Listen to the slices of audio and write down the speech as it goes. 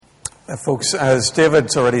Folks, as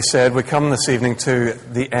David's already said, we come this evening to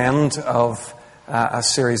the end of a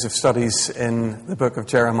series of studies in the book of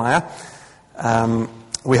Jeremiah.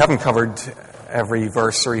 We haven't covered every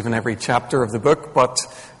verse or even every chapter of the book, but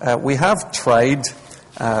we have tried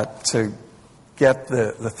to get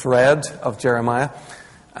the thread of Jeremiah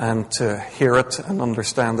and to hear it and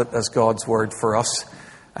understand it as God's word for us.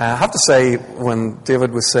 I have to say, when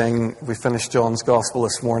David was saying we finished John's Gospel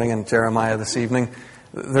this morning and Jeremiah this evening,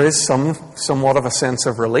 there is somewhat of a sense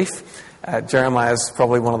of relief. Jeremiah is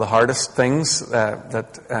probably one of the hardest things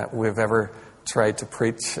that we've ever tried to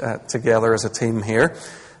preach together as a team here.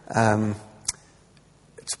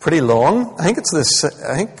 It's pretty long. I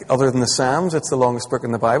think other than the Psalms, it's the longest book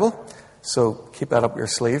in the Bible. So keep that up your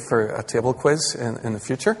sleeve for a table quiz in the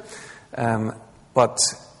future. But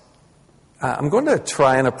I'm going to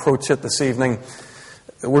try and approach it this evening.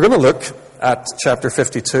 We're going to look at chapter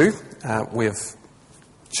 52. We have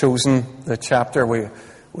chosen the chapter we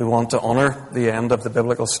want to honour the end of the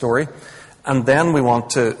biblical story, and then we want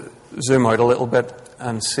to zoom out a little bit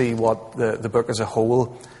and see what the book as a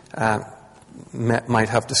whole might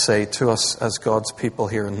have to say to us as God's people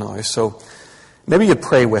here and now. So maybe you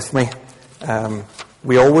pray with me.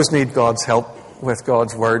 We always need God's help with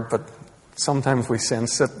God's word, but sometimes we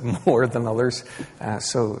sense it more than others.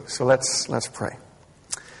 So let's pray.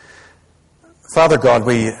 Father God,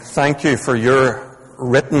 we thank you for your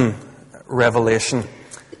written revelation,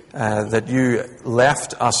 that you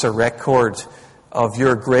left us a record of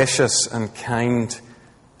your gracious and kind,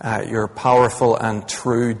 your powerful and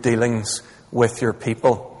true dealings with your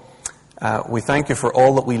people. We thank you for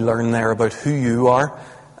all that we learn there about who you are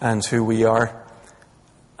and who we are.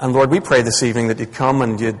 And Lord, we pray this evening that you'd come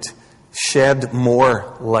and you'd shed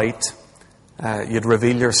more light. You'd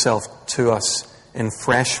reveal yourself to us in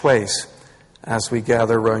fresh ways as we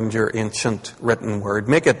gather round your ancient written word.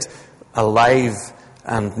 Make it alive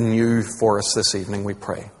and new for us this evening, we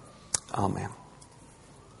pray. Amen.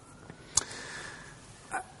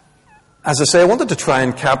 As I say, I wanted to try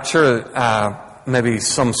and capture maybe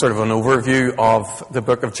some sort of an overview of the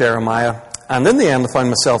book of Jeremiah. And in the end, I found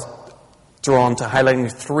myself drawn to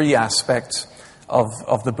highlighting three aspects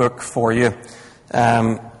of the book for you.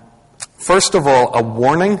 First of all, a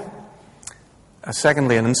warning.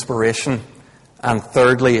 Secondly, an inspiration. And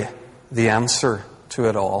thirdly, the answer to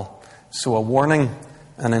it all. So a warning,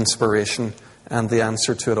 an inspiration, and the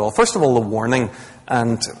answer to it all. First of all, the warning.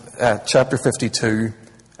 And chapter 52,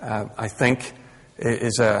 I think,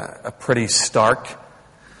 is a pretty stark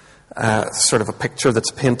sort of a picture that's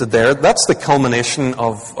painted there. That's the culmination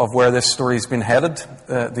of where this story's been headed,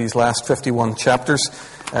 these last 51 chapters.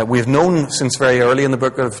 We've known since very early in the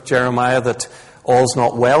book of Jeremiah that all's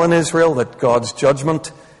not well in Israel, that God's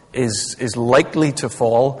judgment is likely to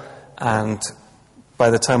fall, and by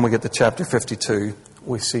the time we get to chapter 52,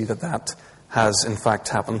 we see that has in fact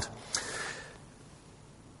happened.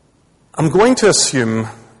 I'm going to assume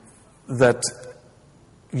that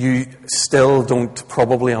you still don't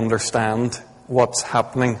probably understand what's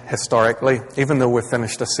happening historically, even though we've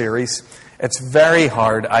finished a series. It's very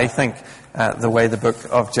hard, I think, the way the book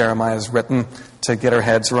of Jeremiah is written, to get our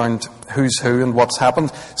heads around who's who and what's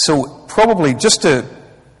happened. So probably just to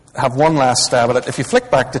have one last stab at it, if you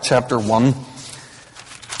flick back to chapter 1,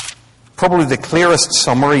 probably the clearest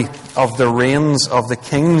summary of the reigns of the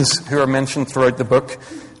kings who are mentioned throughout the book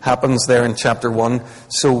happens there in chapter 1.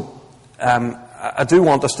 So I do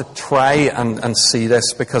want us to try and see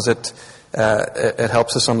this, because it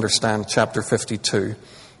helps us understand chapter 52.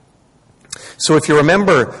 So if you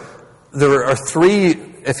remember, there are three,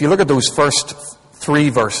 if you look at those first three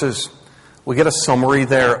verses, we get a summary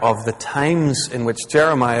there of the times in which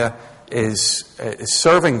Jeremiah is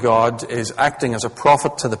serving God, is acting as a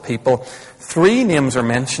prophet to the people. 3 names are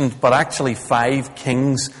mentioned, but actually 5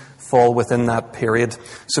 kings fall within that period.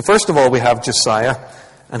 So first of all, we have Josiah,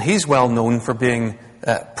 and he's well known for being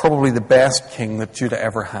probably the best king that Judah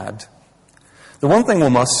ever had. The one thing we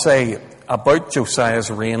must say about Josiah's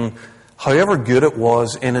reign, however good it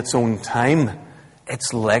was in its own time,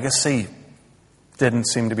 its legacy didn't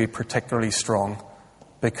seem to be particularly strong,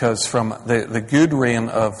 because from the good reign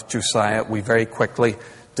of Josiah, we very quickly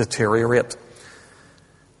deteriorate.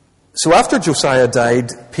 So after Josiah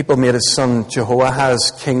died, people made his son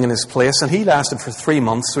Jehoahaz king in his place, and he lasted for 3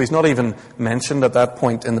 months, so he's not even mentioned at that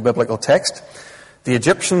point in the biblical text. The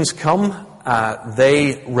Egyptians come,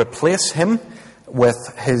 they replace him with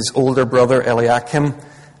his older brother Eliakim,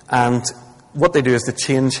 and what they do is they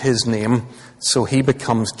change his name, so he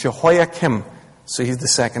becomes Jehoiakim. So he's the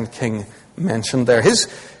second king mentioned there.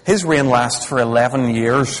 His reign lasts for 11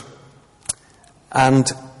 years.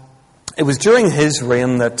 And it was during his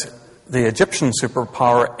reign that the Egyptian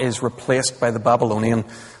superpower is replaced by the Babylonian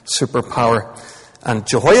superpower. And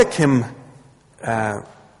Jehoiakim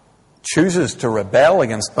chooses to rebel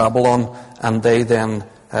against Babylon, and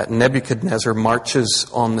Nebuchadnezzar marches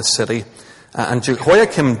on the city. And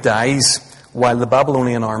Jehoiakim dies while the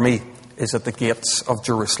Babylonian army is at the gates of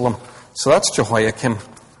Jerusalem. So that's Jehoiakim.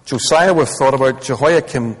 Josiah we've thought about,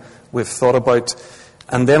 Jehoiakim we've thought about.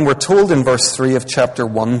 And then we're told in verse 3 of chapter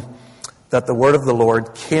 1 that the word of the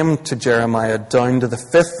Lord came to Jeremiah down to the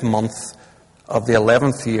 5th month of the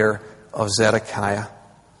 11th year of Zedekiah,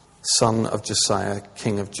 son of Josiah,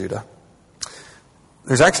 king of Judah.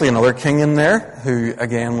 There's actually another king in there who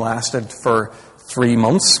again lasted for 3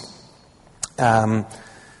 months.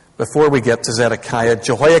 Before we get to Zedekiah,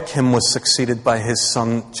 Jehoiakim was succeeded by his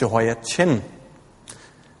son Jehoiachin.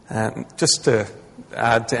 Just to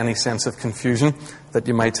add to any sense of confusion that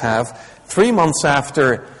you might have, 3 months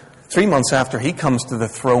after he comes to the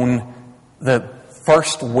throne, the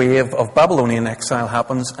first wave of Babylonian exile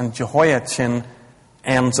happens, and Jehoiachin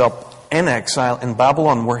ends up in exile in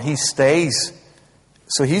Babylon, where he stays.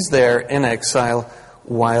 So he's there in exile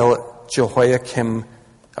while Zedekiah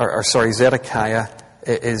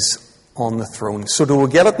is on the throne. So do we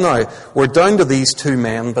get it now? We're down to these two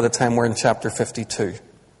men by the time we're in chapter 52.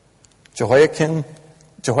 Jehoiachin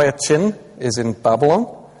is in Babylon.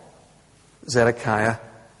 Zedekiah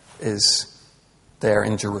is there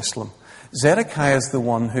in Jerusalem. Zedekiah is the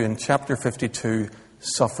one who in chapter 52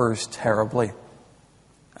 suffers terribly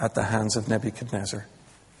at the hands of Nebuchadnezzar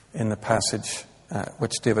in the passage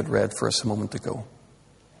which David read for us a moment ago.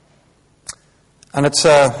 And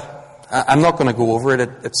I'm not going to go over it.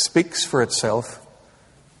 It speaks for itself.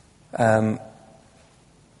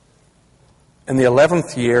 In the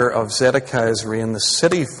 11th year of Zedekiah's reign, the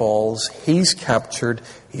city falls. He's captured.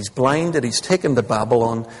 He's blinded. He's taken to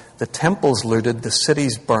Babylon. The temple's looted. The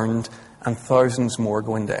city's burned. And thousands more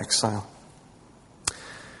go into exile.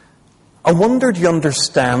 I wonder, do you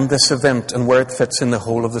understand this event and where it fits in the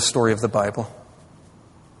whole of the story of the Bible?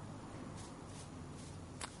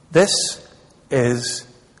 This is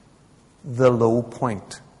the low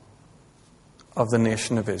point of the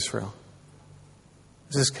nation of Israel.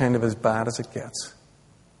 This is kind of as bad as it gets.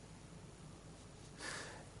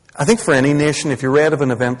 I think for any nation, if you read of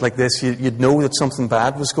an event like this, you'd know that something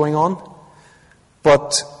bad was going on.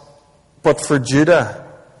 But for Judah,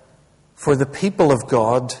 for the people of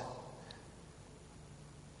God,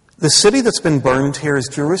 the city that's been burned here is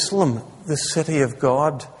Jerusalem, the city of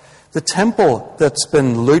God. The temple that's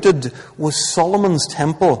been looted was Solomon's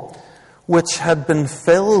temple, which had been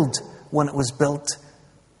filled when it was built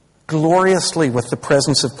gloriously with the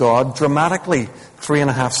presence of God, dramatically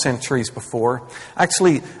 3.5 centuries before.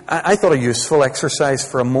 Actually, I thought a useful exercise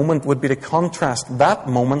for a moment would be to contrast that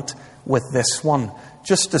moment with this one,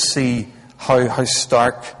 just to see how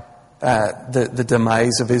stark the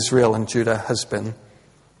demise of Israel and Judah has been.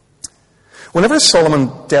 Whenever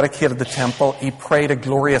Solomon dedicated the temple, he prayed a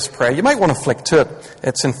glorious prayer. You might want to flick to it.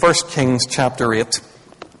 It's in 1 Kings chapter 8.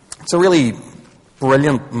 It's a really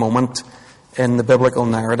brilliant moment in the biblical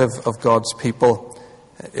narrative of God's people,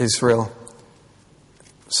 Israel.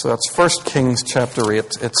 So that's 1 Kings chapter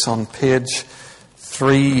 8. It's on page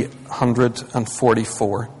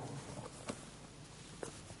 344.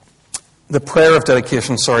 The prayer of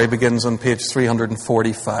dedication, begins on page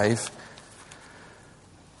 345.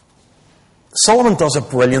 Solomon does a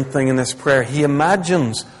brilliant thing in this prayer. He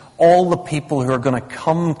imagines all the people who are going to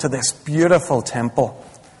come to this beautiful temple.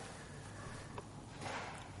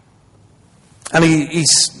 And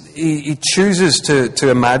he chooses to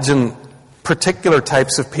imagine particular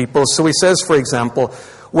types of people. So he says, for example,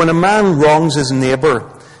 when a man wrongs his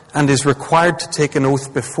neighbour and is required to take an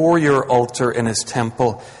oath before your altar in his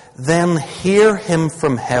temple, then hear him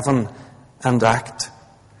from heaven and act.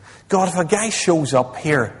 God, if a guy shows up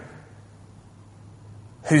here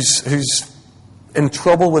who's in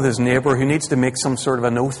trouble with his neighbour, who needs to make some sort of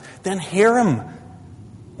an oath, then hear him.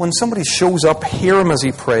 When somebody shows up, hear him as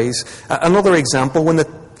he prays. Another example, when the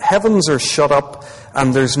heavens are shut up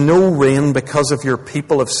and there's no rain because of your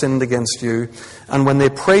people have sinned against you, and when they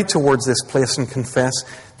pray towards this place and confess,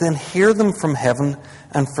 then hear them from heaven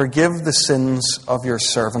and forgive the sins of your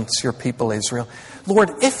servants, your people Israel.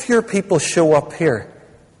 Lord, if your people show up here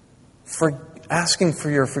for asking for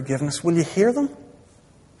your forgiveness, will you hear them?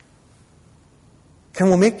 Can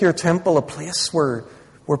we make your temple a place where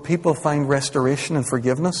people find restoration and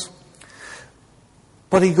forgiveness?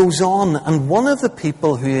 But he goes on, and one of the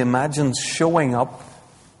people who he imagines showing up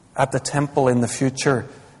at the temple in the future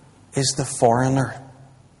is the foreigner.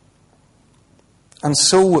 And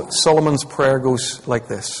so Solomon's prayer goes like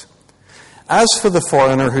this. As for the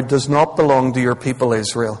foreigner who does not belong to your people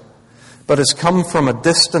Israel, but has come from a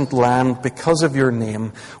distant land because of your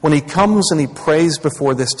name, when he comes and he prays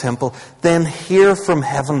before this temple, then hear from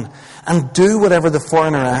heaven and do whatever the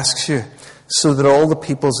foreigner asks you, so that all the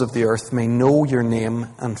peoples of the earth may know your name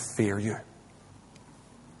and fear you.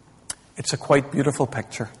 It's a quite beautiful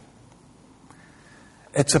picture.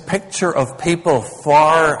 It's a picture of people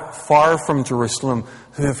far, far from Jerusalem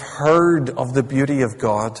who have heard of the beauty of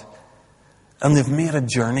God, and they've made a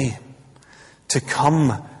journey to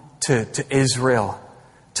come to Israel,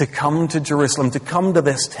 to come to Jerusalem, to come to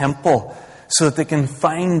this temple, so that they can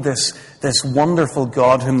find this wonderful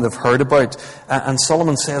God whom they've heard about. And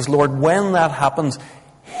Solomon says, Lord, when that happens,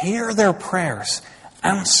 hear their prayers,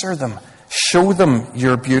 answer them, show them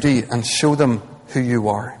your beauty, and show them who you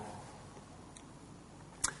are.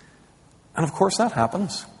 And of course that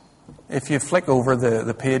happens. If you flick over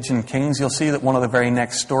the page in Kings, you'll see that one of the very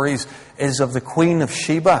next stories is of the Queen of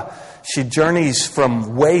Sheba. She journeys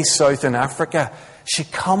from way south in Africa. She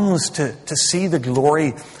comes to see the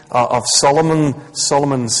glory of Solomon,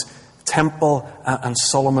 Solomon's temple, and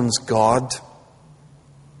Solomon's God.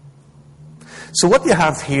 So what you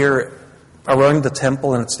have here around the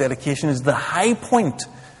temple and its dedication is the high point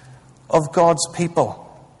of God's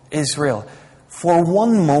people, Israel. For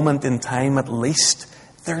one moment in time at least,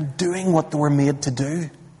 they're doing what they were made to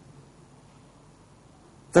do.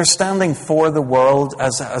 They're standing for the world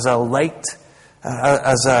as a light,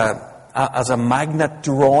 as a magnet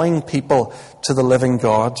drawing people to the living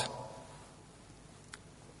God.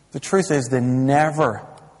 The truth is they never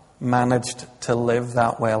managed to live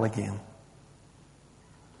that well again.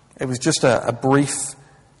 It was just a brief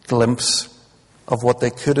glimpse of what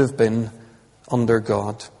they could have been under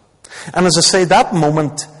God. And as I say, that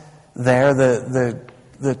moment there,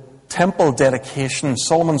 the temple dedication,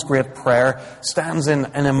 Solomon's great prayer, stands in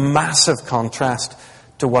a massive contrast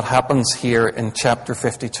to what happens here in chapter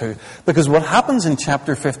 52. Because what happens in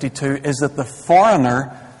chapter 52 is that the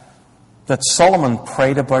foreigner that Solomon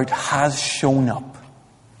prayed about has shown up.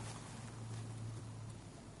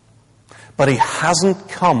 But he hasn't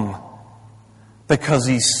come because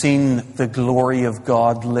he's seen the glory of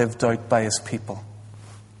God lived out by his people.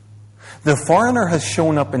 The foreigner has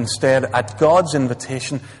shown up instead at God's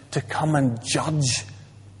invitation to come and judge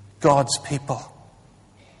God's people.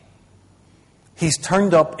 He's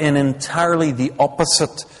turned up in entirely the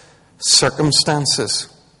opposite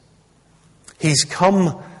circumstances. He's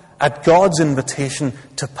come at God's invitation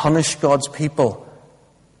to punish God's people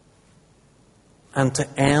and to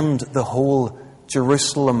end the whole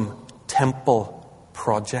Jerusalem temple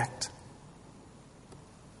project.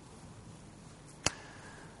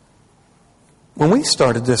 When we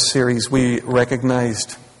started this series, we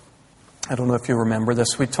recognized, I don't know if you remember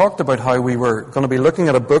this, we talked about how we were going to be looking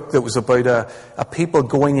at a book that was about a people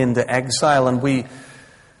going into exile, and we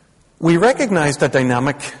recognized a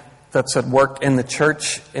dynamic that's at work in the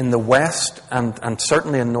church in the West and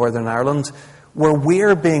certainly in Northern Ireland, where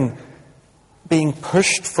we're being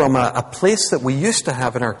pushed from a place that we used to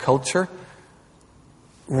have in our culture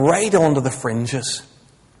right onto the fringes.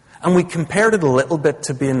 And we compared it a little bit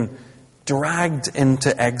to being dragged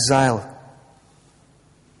into exile.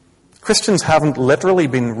 Christians haven't literally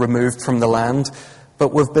been removed from the land,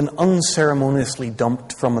 but we've been unceremoniously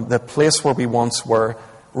dumped from the place where we once were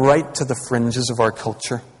right to the fringes of our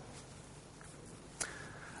culture.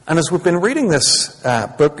 And as we've been reading this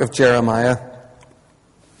book of Jeremiah,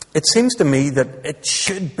 it seems to me that it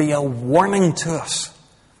should be a warning to us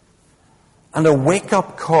and a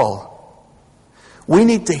wake-up call. We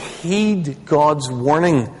need to heed God's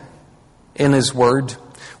warning in His Word.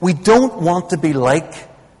 We don't want to be like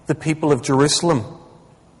the people of Jerusalem.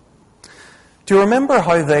 Do you remember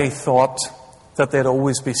how they thought that they'd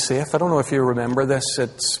always be safe? I don't know if you remember this.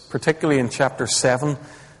 It's particularly in chapter 7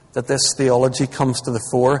 that this theology comes to the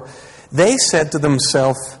fore. They said to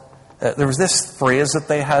themselves, there was this phrase that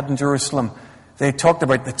they had in Jerusalem. They talked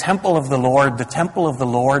about the temple of the Lord, the temple of the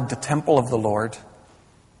Lord, the temple of the Lord.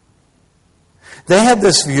 They had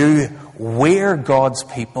this view, we're God's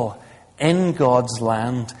people in God's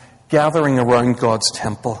land, gathering around God's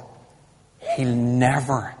temple. He'll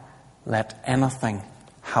never let anything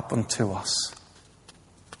happen to us.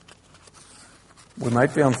 We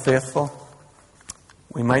might be unfaithful.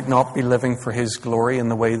 We might not be living for His glory in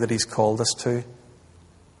the way that He's called us to.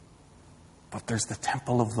 But there's the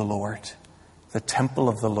temple of the Lord, the temple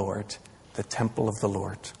of the Lord, the temple of the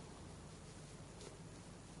Lord.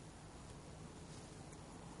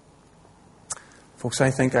 Folks,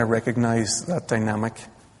 I think I recognize that dynamic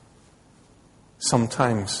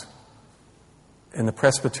sometimes in the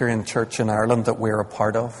Presbyterian Church in Ireland that we're a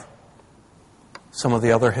part of. some of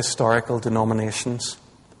the other historical denominations.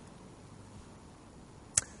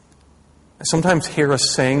 I sometimes hear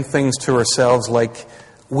us saying things to ourselves like,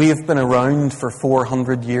 we've been around for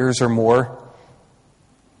 400 years or more.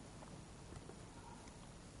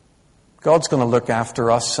 God's going to look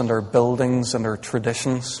after us and our buildings and our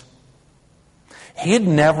traditions. He'd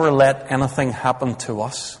never let anything happen to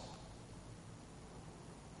us.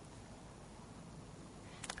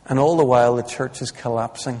 And all the while the church is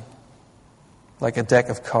collapsing like a deck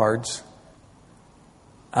of cards.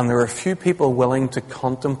 And there are few people willing to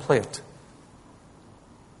contemplate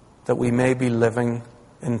that we may be living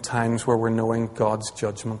in times where we're knowing God's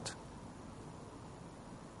judgment.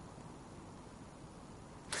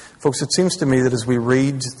 Folks, it seems to me that as we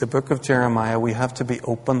read the book of Jeremiah, we have to be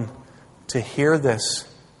open to hear this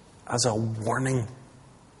as a warning.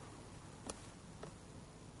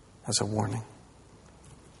 As a warning.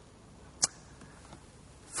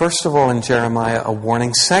 First of all, in Jeremiah, a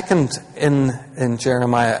warning. Second, in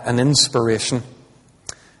Jeremiah, an inspiration.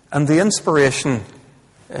 And the inspiration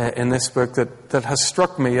in this book that has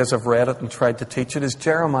struck me as I've read it and tried to teach it is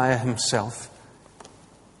Jeremiah himself.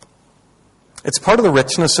 It's part of the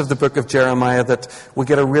richness of the book of Jeremiah that we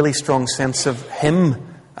get a really strong sense of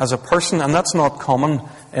him as a person, and that's not common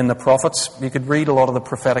in the prophets. You could read a lot of the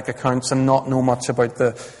prophetic accounts and not know much about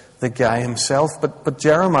the guy himself, but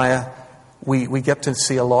Jeremiah, we get to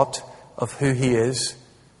see a lot of who he is.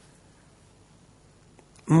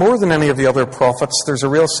 More than any of the other prophets, there's a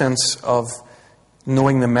real sense of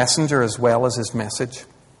knowing the messenger as well as his message.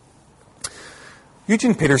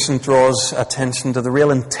 Eugene Peterson draws attention to the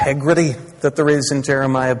real integrity that there is in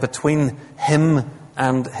Jeremiah between him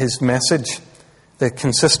and his message, the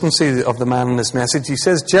consistency of the man and his message. He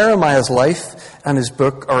says, Jeremiah's life and his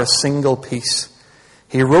book are a single piece.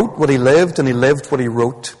 He wrote what he lived and he lived what he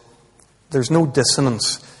wrote. There's no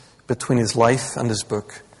dissonance between his life and his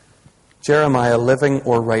book. Jeremiah, living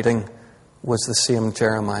or writing, was the same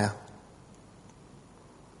Jeremiah.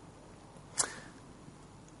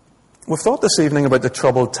 We've thought this evening about the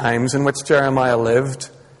troubled times in which Jeremiah lived.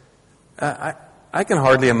 I can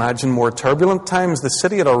hardly imagine more turbulent times. The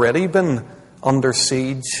city had already been under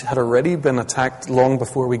siege, had already been attacked long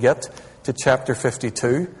before we get to chapter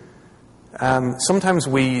 52. Sometimes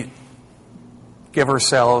we give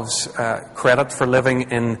ourselves credit for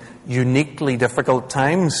living in uniquely difficult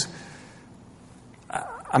times.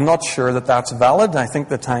 I'm not sure that that's valid. I think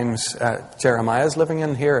the times Jeremiah is living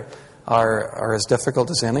in here are as difficult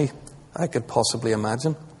as any I could possibly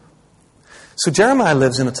imagine. So Jeremiah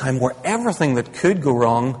lives in a time where everything that could go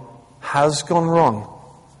wrong has gone wrong.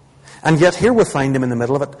 And yet here we find him in the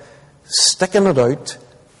middle of it, sticking it out,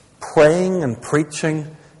 praying and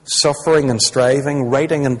preaching, suffering and striving,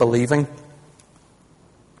 writing and believing.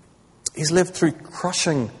 He's lived through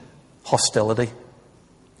crushing hostility.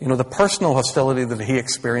 You know, the personal hostility that he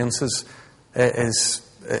experiences is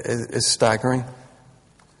staggering.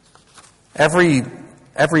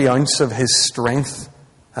 Every ounce of his strength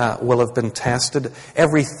will have been tested.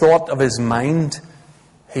 Every thought of his mind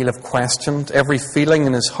he'll have questioned. Every feeling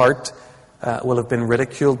in his heart will have been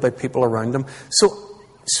ridiculed by people around him.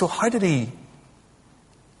 So how did he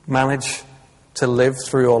manage to live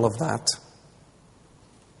through all of that?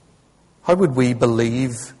 How would we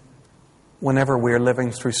believe whenever we're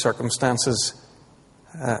living through circumstances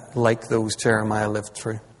like those Jeremiah lived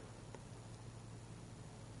through?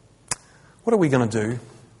 What are we going to do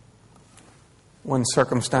when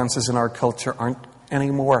circumstances in our culture aren't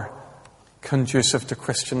anymore conducive to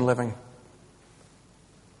Christian living?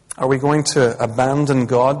 Are we going to abandon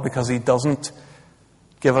God because He doesn't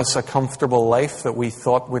give us a comfortable life that we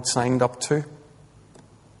thought we'd signed up to?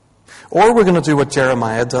 Or we're going to do what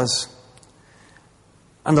Jeremiah does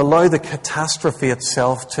and allow the catastrophe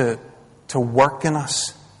itself to work in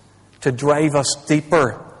us, to drive us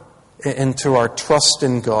deeper into our trust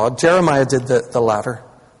in God. Jeremiah did the latter.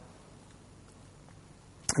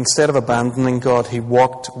 Instead of abandoning God, he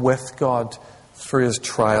walked with God through his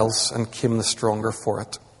trials and came the stronger for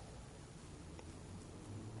it.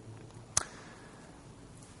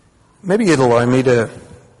 Maybe you'd allow me to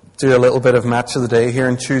do a little bit of match of the day here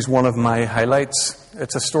and choose one of my highlights.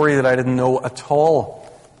 It's a story that I didn't know at all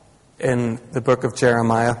in the book of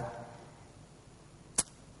Jeremiah.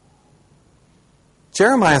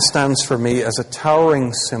 Jeremiah stands for me as a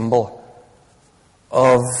towering symbol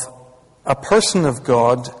of a person of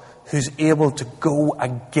God who's able to go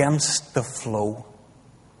against the flow.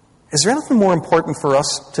 Is there anything more important for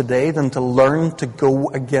us today than to learn to go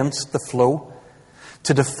against the flow?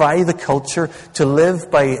 To defy the culture, to live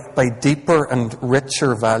by deeper and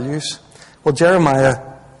richer values? Well,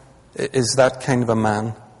 Jeremiah is that kind of a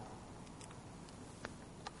man.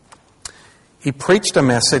 He preached a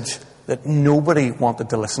message that nobody wanted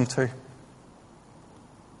to listen to.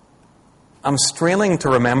 I'm straining to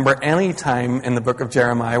remember any time in the book of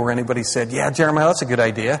Jeremiah where anybody said, yeah, Jeremiah, that's a good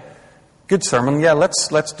idea. Good sermon. Yeah,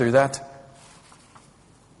 let's do that.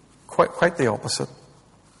 Quite the opposite.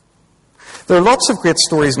 There are lots of great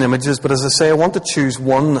stories and images, but as I say, I want to choose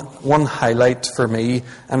one highlight for me,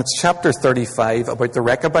 and it's chapter 35 about the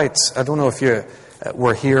Rechabites. I don't know if you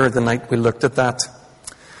were here the night we looked at that.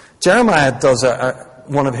 Jeremiah does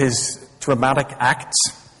one of his dramatic acts.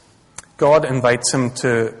 God invites him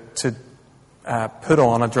to put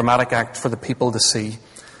on a dramatic act for the people to see.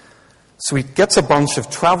 So he gets a bunch of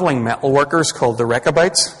traveling metal workers called the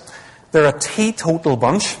Rechabites. They're a teetotal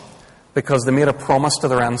bunch because they made a promise to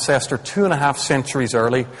their ancestor 2.5 centuries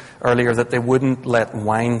earlier that they wouldn't let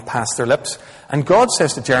wine pass their lips. And God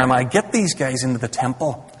says to Jeremiah, get these guys into the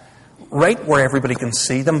temple, right where everybody can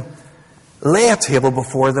see them. Lay a table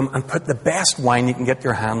before them and put the best wine you can get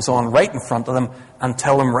your hands on right in front of them and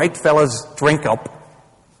tell them, right, fellas, drink up.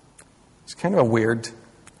 It's kind of a weird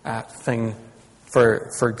thing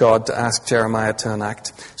for God to ask Jeremiah to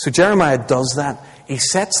enact. So Jeremiah does that. He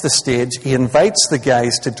sets the stage. He invites the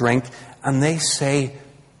guys to drink, and they say,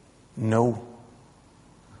 no,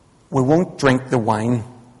 we won't drink the wine.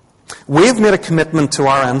 We've made a commitment to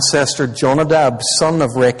our ancestor Jonadab, son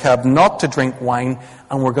of Rechab, not to drink wine,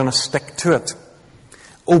 and we're going to stick to it.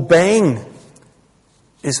 Obeying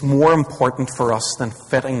is more important for us than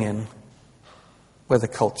fitting in with the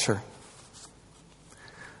culture.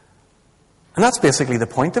 And that's basically the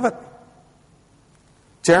point of it.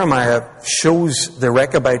 Jeremiah shows the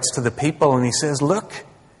Rechabites to the people and he says, look,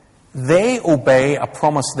 they obey a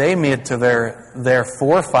promise they made to their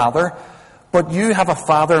forefather, but you have a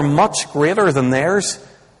father much greater than theirs,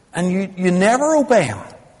 and you never obey him.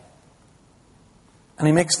 And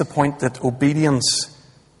he makes the point that obedience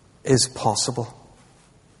is possible.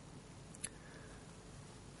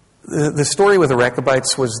 The story with the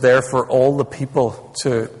Rechabites was there for all the people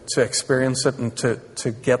to experience it and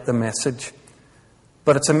to get the message.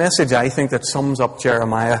 But it's a message, I think, that sums up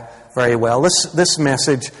Jeremiah very well. This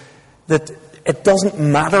message that it doesn't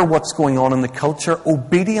matter what's going on in the culture,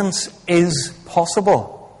 obedience is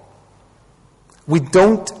possible. We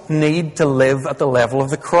don't need to live at the level of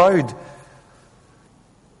the crowd.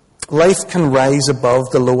 Life can rise above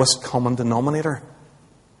the lowest common denominator.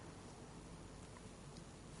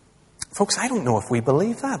 Folks, I don't know if we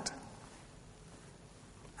believe that.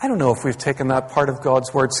 I don't know if we've taken that part of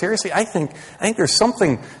God's word seriously. I think there's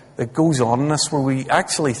something that goes on in us where we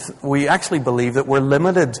actually believe that we're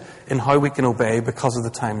limited in how we can obey because of the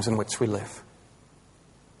times in which we live.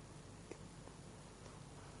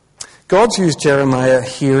 God's used Jeremiah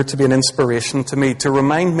here to be an inspiration to me, to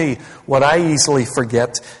remind me what I easily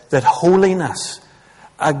forget, that holiness,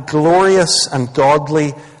 a glorious and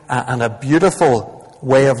godly and a beautiful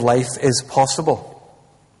way of life is possible.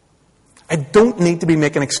 I don't need to be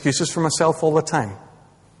making excuses for myself all the time.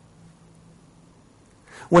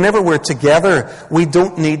 Whenever we're together, we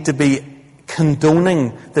don't need to be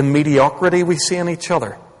condoning the mediocrity we see in each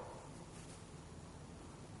other.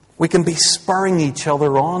 We can be spurring each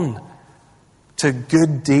other on to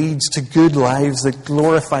good deeds, to good lives that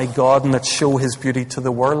glorify God and that show His beauty to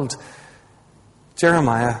the world.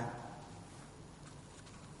 Jeremiah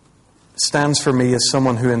stands for me as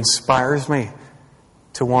someone who inspires me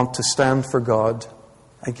to want to stand for God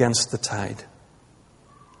against the tide.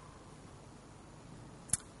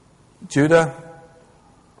 Judah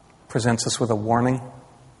presents us with a warning.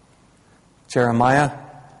 Jeremiah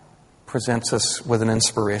presents us with an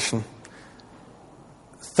inspiration.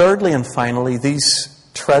 Thirdly and finally, these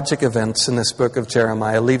tragic events in this book of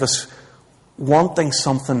Jeremiah leave us wanting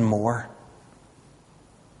something more.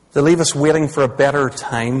 They leave us waiting for a better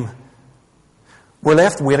time. We're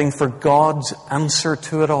left waiting for God's answer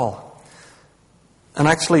to it all. And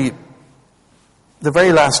actually, the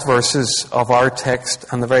very last verses of our text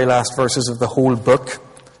and the very last verses of the whole book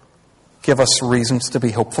give us reasons to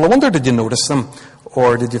be hopeful. I wonder, did you notice them?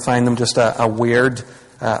 Or did you find them just a weird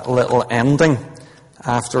little ending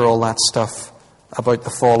after all that stuff about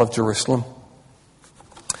the fall of Jerusalem?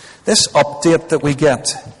 This update that we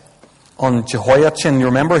get on Jehoiachin, you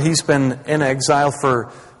remember he's been in exile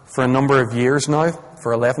for a number of years now,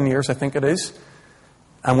 for 11 years I think it is.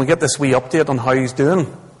 And we get this wee update on how he's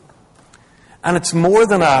doing. And it's more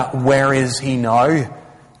than a where is he now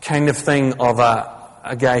kind of thing of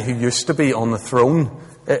a guy who used to be on the throne.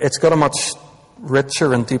 It's got a much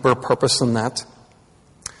richer and deeper purpose than that.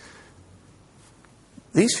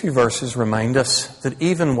 These few verses remind us that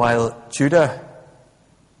even while Judah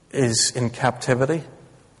is in captivity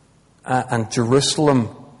and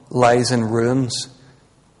Jerusalem lies in ruins,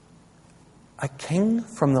 a king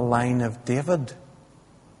from the line of David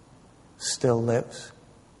still lives.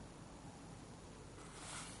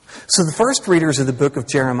 So the first readers of the book of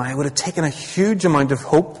Jeremiah would have taken a huge amount of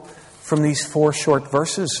hope from these 4 short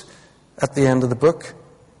verses at the end of the book.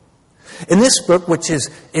 In this book, which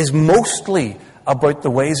is mostly about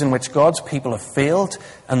the ways in which God's people have failed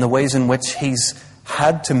and the ways in which He's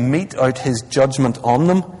had to mete out His judgment on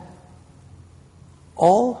them,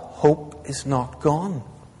 all hope is not gone.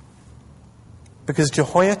 Because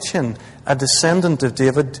Jehoiachin, a descendant of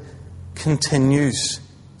David, continues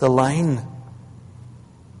the line.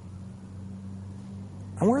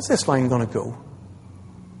 And where's this line going to go?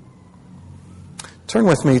 Turn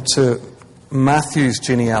with me to Matthew's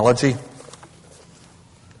genealogy,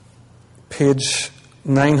 page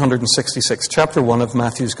 966, chapter 1 of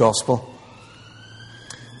Matthew's Gospel.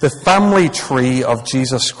 The family tree of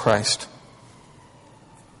Jesus Christ.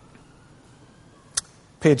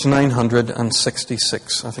 Page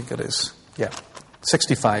 966, I think it is. Yeah,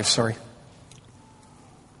 65, sorry.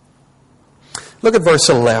 Look at verse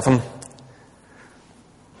 11.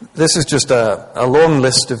 This is just a long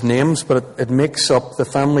list of names, but it makes up the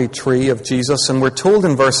family tree of Jesus. And we're told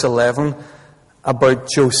in verse 11 about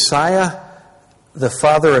Josiah, the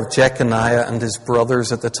father of Jeconiah and his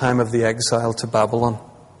brothers at the time of the exile to Babylon.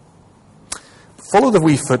 Follow the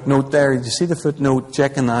wee footnote there. You see the footnote,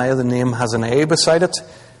 Jeconiah, the name has an A beside it.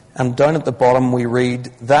 And down at the bottom we read,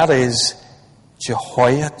 that is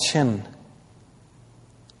Jehoiachin.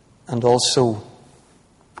 And also,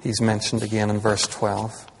 he's mentioned again in verse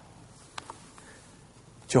 12.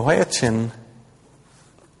 Jehoiachin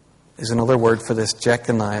is another word for this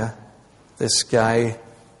Jeconiah, this guy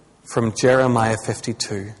from Jeremiah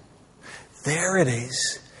 52. There it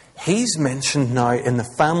is. He's mentioned now in the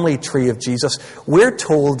family tree of Jesus. We're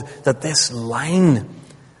told that this line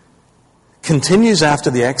continues after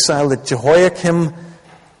the exile, that Jehoiakim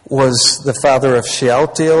was the father of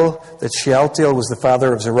Shealtiel, that Shealtiel was the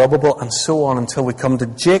father of Zerubbabel, and so on until we come to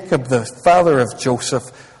Jacob, the father of Joseph,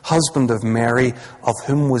 husband of Mary, of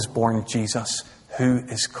whom was born Jesus, who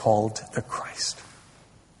is called the Christ.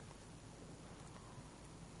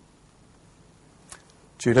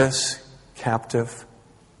 Judah's captive,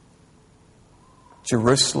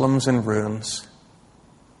 Jerusalem's in ruins,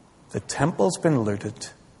 the temple's been looted,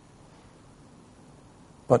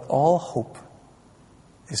 but all hope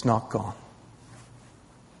is not gone.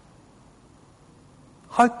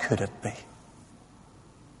 How could it be?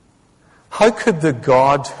 How could the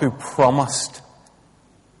God who promised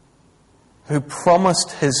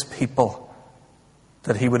His people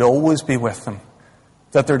that He would always be with them,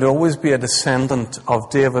 that there'd always be a descendant of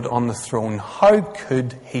David on the throne, how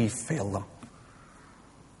could He fail them?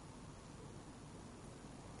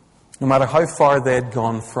 No matter how far they'd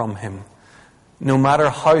gone from Him, no matter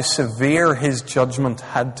how severe His judgment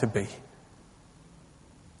had to be,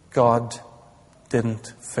 God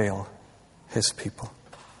didn't fail His people.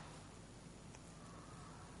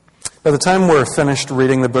 By the time we're finished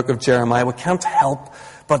reading the book of Jeremiah, we can't help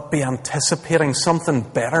but be anticipating something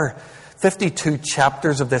better. 52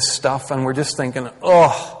 chapters of this stuff, and we're just thinking,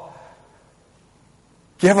 oh,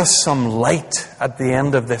 give us some light at the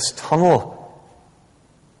end of this tunnel.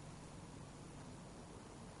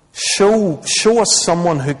 Show us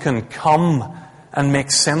someone who can come and make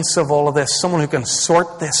sense of all of this, someone who can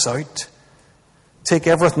sort this out. Take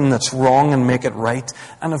everything that's wrong and make it right.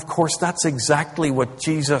 And of course, that's exactly what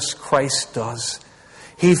Jesus Christ does.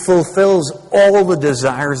 He fulfills all the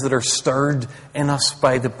desires that are stirred in us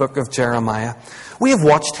by the book of Jeremiah. We have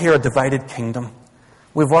watched here a divided kingdom.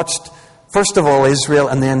 We've watched, first of all, Israel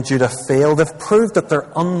and then Judah fail. They've proved that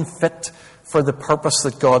they're unfit for the purpose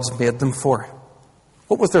that God's made them for.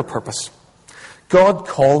 What was their purpose? God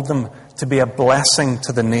called them to be a blessing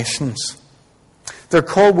to the nations. Their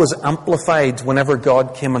call was amplified whenever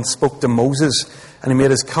God came and spoke to Moses and He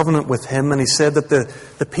made His covenant with him, and He said that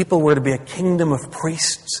the people were to be a kingdom of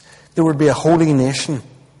priests. They would be a holy nation.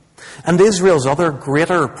 And Israel's other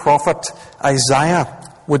greater prophet,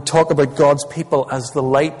 Isaiah, would talk about God's people as the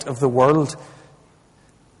light of the world.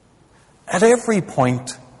 At every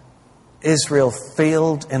point, Israel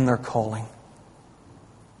failed in their calling.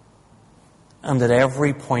 And at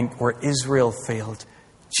every point where Israel failed,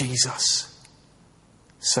 Jesus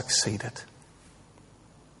succeeded.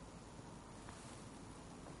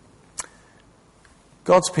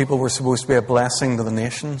 God's people were supposed to be a blessing to the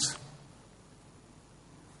nations.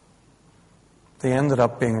 They ended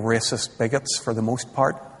up being racist bigots for the most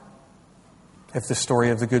part, if the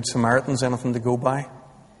story of the Good Samaritan's anything to go by.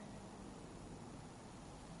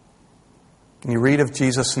 And you read of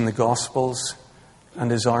Jesus in the Gospels,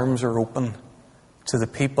 and his arms are open to the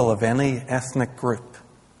people of any ethnic group,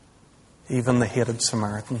 even the hated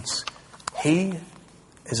Samaritans. He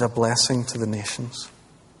is a blessing to the nations.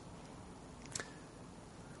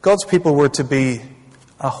 God's people were to be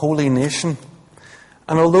a holy nation.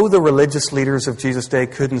 And although the religious leaders of Jesus' day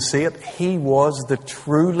couldn't see it, he was the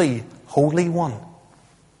truly holy one.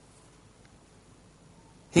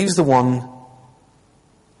 He's the one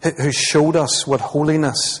who showed us what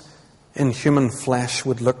holiness in human flesh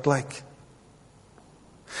would look like.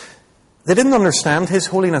 They didn't understand his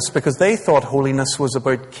holiness because they thought holiness was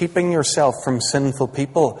about keeping yourself from sinful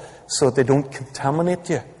people so that they don't contaminate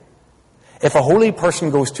you. If a holy person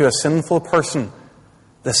goes to a sinful person,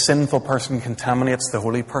 the sinful person contaminates the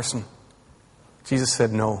holy person. Jesus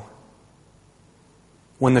said no.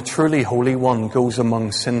 When the truly holy one goes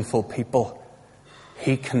among sinful people,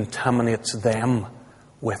 he contaminates them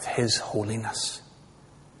with his holiness.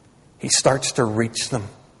 He starts to reach them.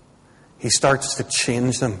 He starts to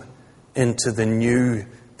change them into the new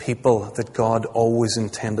people that God always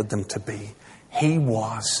intended them to be. He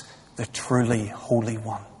was the truly holy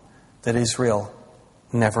one that Israel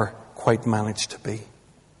never quite managed to be.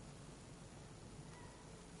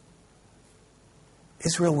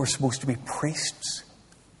 Israel were supposed to be priests.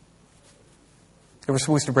 They were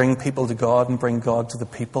supposed to bring people to God and bring God to the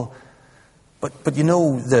people. But you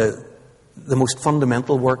know, the most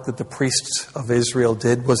fundamental work that the priests of Israel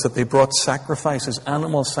did was that they brought sacrifices,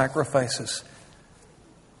 animal sacrifices,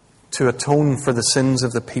 to atone for the sins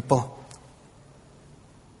of the people.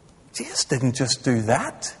 Jesus didn't just do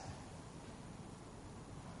that.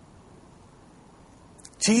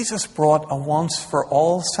 Jesus brought a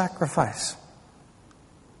once-for-all sacrifice.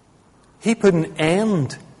 He put an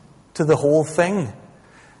end to the whole thing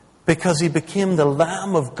because he became the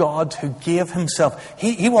Lamb of God who gave himself.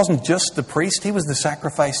 He wasn't just the priest, he was the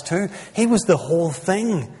sacrifice too. He was the whole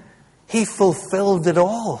thing. He fulfilled it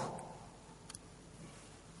all.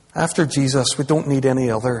 After Jesus, we don't need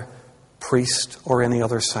any other priest or any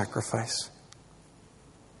other sacrifice.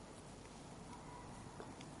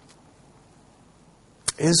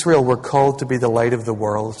 Israel were called to be the light of the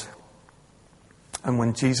world. And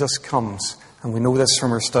when Jesus comes, and we know this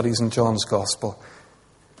from our studies in John's Gospel,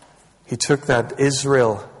 he took that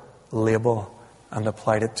Israel label and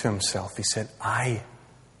applied it to himself. He said, I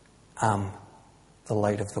am the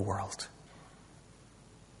light of the world.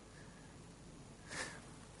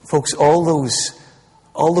 Folks, all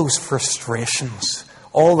those frustrations,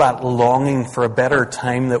 all that longing for a better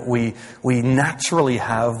time that we naturally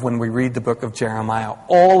have when we read the book of Jeremiah,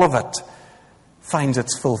 all of it finds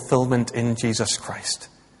its fulfillment in Jesus Christ.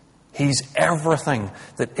 He's everything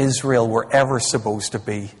that Israel were ever supposed to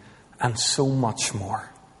be, and so much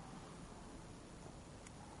more.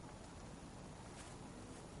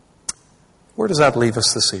 Where does that leave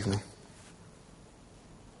us this evening?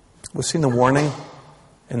 We've seen the warning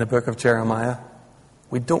in the book of Jeremiah.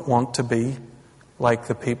 We don't want to be like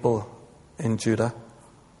the people in Judah.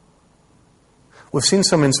 We've seen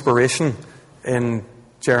some inspiration in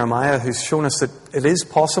Jeremiah, who's shown us that it is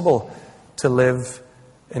possible to live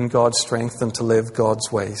in God's strength and to live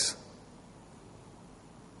God's ways.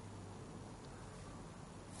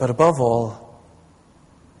 But above all,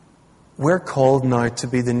 we're called now to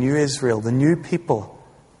be the new Israel, the new people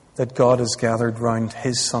that God has gathered round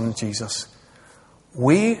his Son Jesus.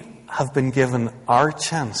 We have been given our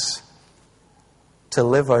chance to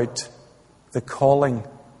live out the calling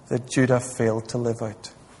that Judah failed to live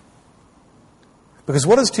out. Because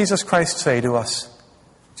what does Jesus Christ say to us?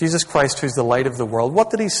 Jesus Christ, who's the light of the world, what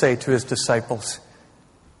did he say to his disciples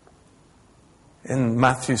in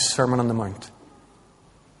Matthew's Sermon on the Mount?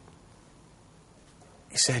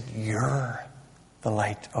 He said, you're the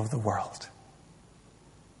light of the world.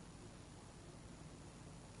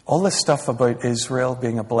 All this stuff about Israel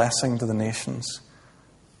being a blessing to the nations,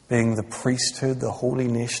 being the priesthood, the holy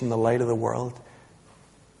nation, the light of the world,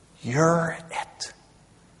 you're it.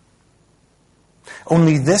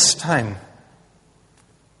 Only this time,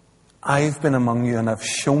 I've been among you and I've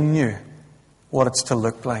shown you what it's to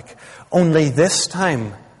look like. Only this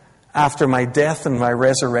time, after my death and my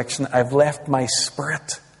resurrection, I've left my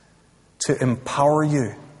Spirit to empower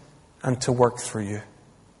you and to work through you.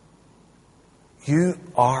 You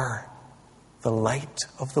are the light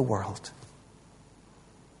of the world.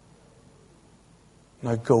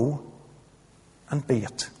 Now go and be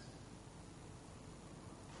it.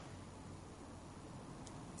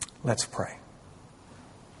 Let's pray.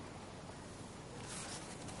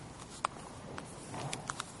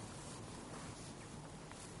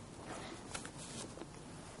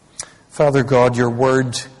 Father God, your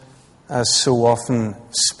word as so often,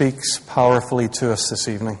 speaks powerfully to us this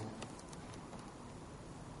evening.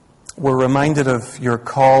 We're reminded of your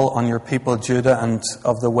call on your people, Judah, and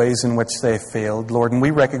of the ways in which they failed, Lord, and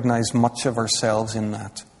we recognize much of ourselves in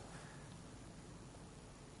that.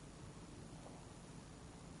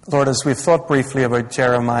 Lord, as we've thought briefly about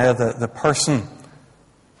Jeremiah, the person,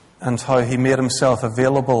 and how he made himself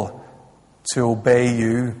available to obey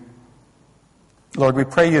you, Lord, we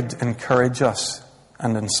pray you'd encourage us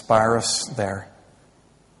and inspire us there.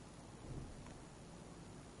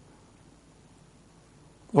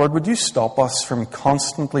 Lord, would you stop us from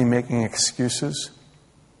constantly making excuses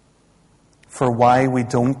for why we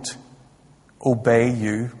don't obey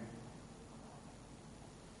you?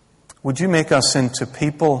 Would you make us into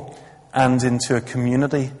people and into a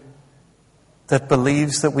community that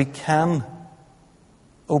believes that we can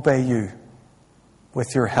obey you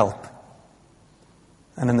with your help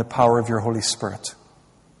and in the power of your Holy Spirit?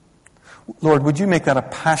 Lord, would you make that a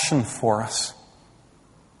passion for us,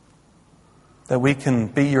 that we can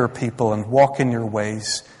be your people and walk in your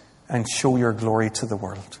ways and show your glory to the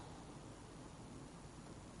world.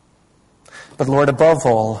 But Lord, above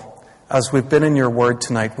all, as we've been in your word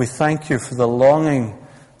tonight, we thank you for the longing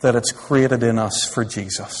that it's created in us for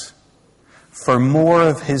Jesus, for more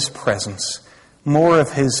of his presence, more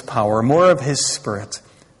of his power, more of his Spirit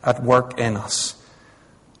at work in us.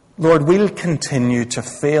 Lord, we'll continue to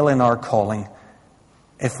fail in our calling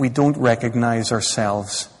if we don't recognize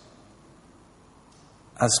ourselves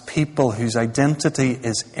as people whose identity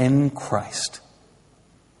is in Christ.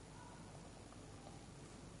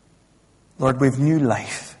 Lord, we've new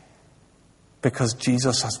life because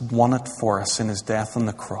Jesus has won it for us in his death on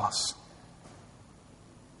the cross.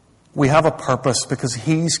 We have a purpose because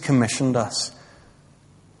he's commissioned us,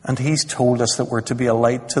 and he's told us that we're to be a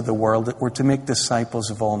light to the world, that we're to make disciples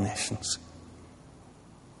of all nations.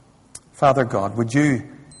 Father God, would you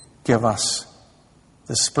give us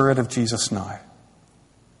the Spirit of Jesus now?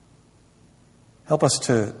 Help us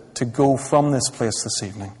to go from this place this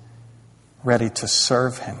evening ready to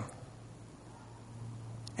serve him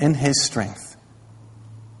in his strength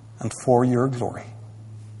and for your glory.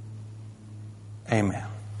 Amen.